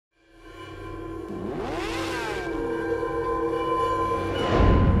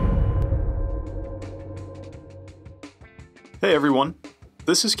Hey everyone,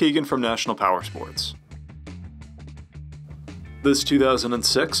 this is Keegan from National Powersports. This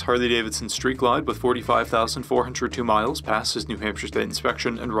 2006 Harley-Davidson Street Glide with 45,402 miles passes New Hampshire State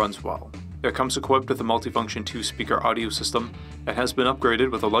inspection and runs well. It comes equipped with a multifunction 2-speaker audio system and has been upgraded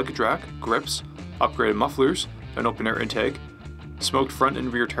with a luggage rack, grips, upgraded mufflers, an open-air intake, smoked front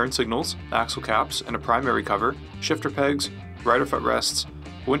and rear turn signals, axle caps, and a primary cover, shifter pegs, rider footrests,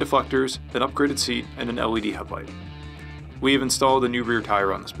 wind deflectors, an upgraded seat, and an LED headlight. We have installed a new rear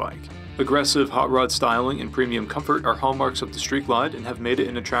tire on this bike. Aggressive hot rod styling and premium comfort are hallmarks of the Street Glide and have made it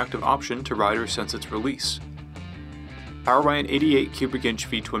an attractive option to riders since its release. Powered by an 88 cubic inch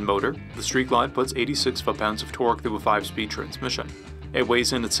V-twin motor, the Street Glide puts 86 foot-pounds of torque through a 5-speed transmission. It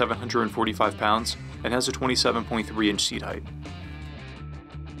weighs in at 745 pounds and has a 27.3 inch seat height.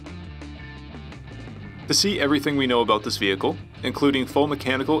 To see everything we know about this vehicle, including full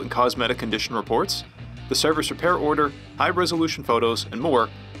mechanical and cosmetic condition reports, the service repair order, high-resolution photos, and more,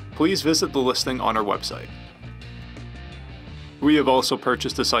 please visit the listing on our website. We have also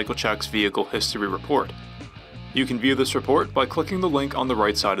purchased a CycleCheck's Vehicle History Report. You can view this report by clicking the link on the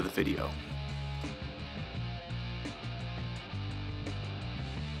right side of the video.